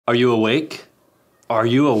Are you awake? Are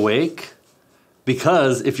you awake?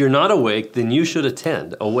 Because if you're not awake, then you should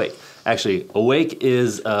attend Awake. Actually, Awake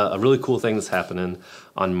is a really cool thing that's happening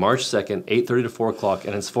on March 2nd, 8:30 to 4 o'clock,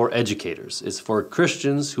 and it's for educators. It's for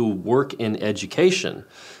Christians who work in education.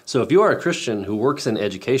 So if you are a Christian who works in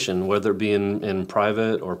education, whether it be in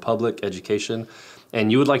private or public education, and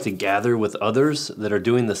you would like to gather with others that are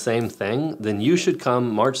doing the same thing, then you should come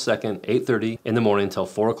March 2nd, 8:30 in the morning until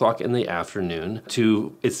 4 o'clock in the afternoon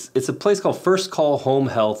to, it's a place called First Call Home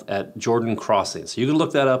Health at Jordan Crossing. So you can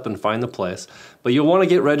look that up and find the place. But you'll want to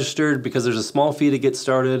get registered because there's a small fee to get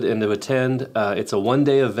started and to attend. It's a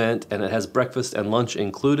one-day event and it has breakfast and lunch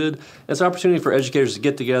included. It's an opportunity for educators to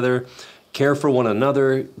get together, care for one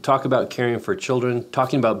another, talk about caring for children,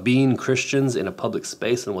 talking about being Christians in a public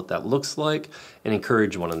space and what that looks like, and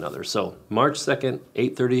encourage one another. So March 2nd,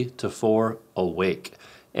 8:30 to 4, Awake.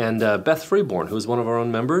 And Beth Freeborn, who is one of our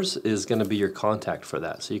own members, is going to be your contact for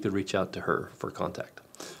that. So you could reach out to her for contact.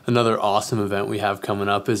 Another awesome event we have coming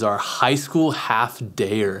up is our high school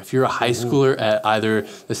half-dayer. If you're a high schooler at either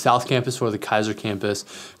the South Campus or the Kaiser Campus,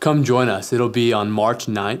 come join us. It'll be on March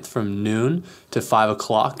 9th from noon to 5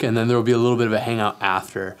 o'clock, and then there will be a little bit of a hangout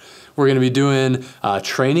after. We're going to be doing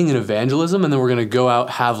training and evangelism, and then we're going to go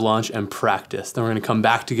out, have lunch, and practice. Then we're going to come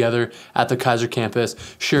back together at the Kaiser Campus,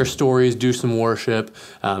 share stories, do some worship,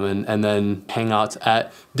 and then hang out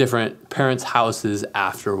at different parents' houses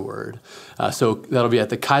afterward. So that'll be at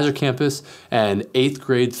the Kaiser Campus, and 8th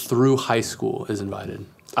grade through high school is invited.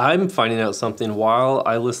 I'm finding out something while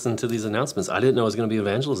I listen to these announcements. I didn't know it was going to be an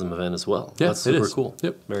evangelism event as well. Yeah, that's super cool.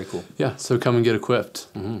 Yep. Very cool. Yeah, so come and get equipped.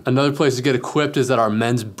 Another place to get equipped is at our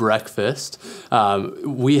men's breakfast.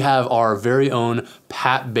 We have our very own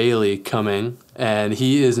Pat Bailey coming, and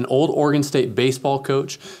he is an old Oregon State baseball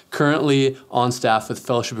coach, currently on staff with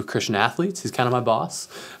Fellowship of Christian Athletes. He's kind of my boss,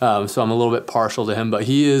 so I'm a little bit partial to him, but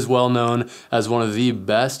he is well known as one of the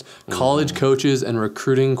best college coaches and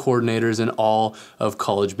recruiting coordinators in all of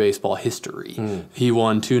college baseball history. He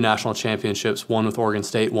won 2 national championships, one with Oregon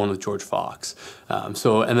State, one with George Fox. And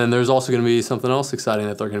then there's also going to be something else exciting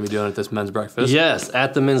that they're going to be doing at this men's breakfast. Yes,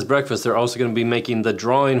 at the men's breakfast, they're also going to be making the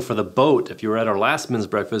drawing for the boat. If you were at our last men's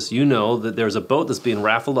breakfast, you know that there's a boat that's being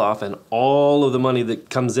raffled off, and all of the money that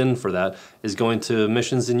comes in for that is going to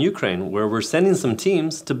missions in Ukraine, where we're sending some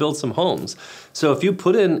teams to build some homes. So if you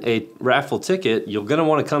put in a raffle ticket, you're going to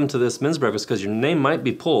want to come to this men's breakfast because your name might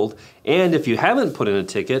be pulled. And if you haven't put in a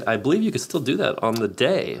ticket, I believe you could still do that on the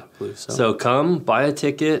day. I believe so. So come, buy a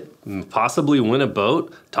ticket, possibly win a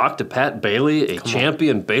boat, talk to Pat Bailey, a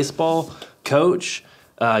champion baseball coach,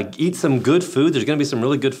 eat some good food. There's going to be some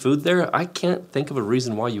really good food there. I can't think of a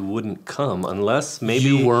reason why you wouldn't come unless maybe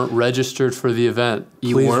you weren't registered for the event.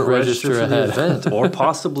 You weren't registered for the event, or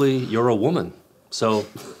possibly you're a woman. So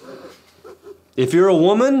if you're a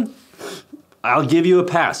woman, I'll give you a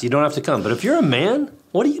pass. You don't have to come. But if you're a man,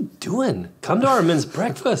 what are you doing? Come to our men's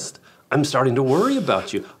breakfast. I'm starting to worry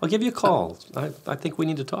about you. I'll give you a call. I think we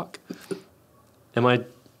need to talk.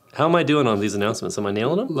 How am I doing on these announcements? Am I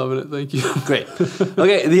nailing them? Loving it, thank you. Great.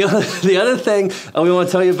 Okay, the other thing we want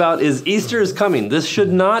to tell you about is Easter is coming. This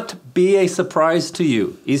should not be a surprise to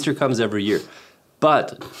you. Easter comes every year.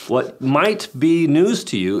 But what might be news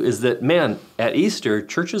to you is that, man, at Easter,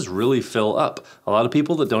 churches really fill up. A lot of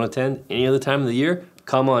people that don't attend any other time of the year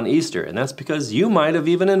come on Easter, and that's because you might have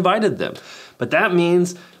even invited them. But that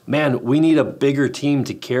means, man, we need a bigger team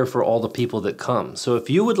to care for all the people that come. So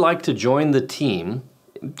if you would like to join the team,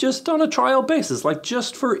 just on a trial basis, like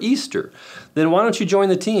just for Easter, then why don't you join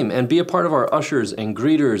the team and be a part of our ushers and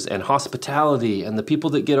greeters and hospitality and the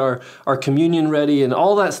people that get our communion ready and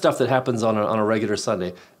all that stuff that happens on a regular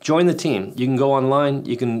Sunday. Join the team. You can go online,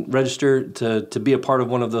 you can register to be a part of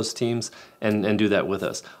one of those teams and do that with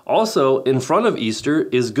us. Also, in front of Easter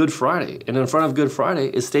is Good Friday, and in front of Good Friday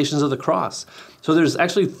is Stations of the Cross. So there's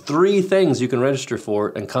actually 3 things you can register for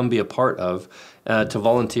and come be a part of to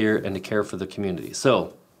volunteer and to care for the community.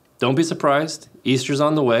 So don't be surprised. Easter's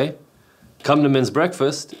on the way. Come to men's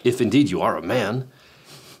breakfast, if indeed you are a man.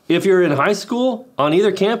 If you're in high school, on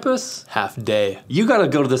either campus, half day. You got to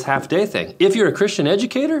go to this half-day thing. If you're a Christian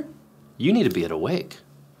educator, you need to be at Awake.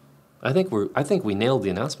 I think we nailed the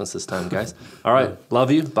announcements this time, guys. All right, love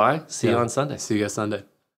you. Bye. See you on Sunday. See you guys Sunday.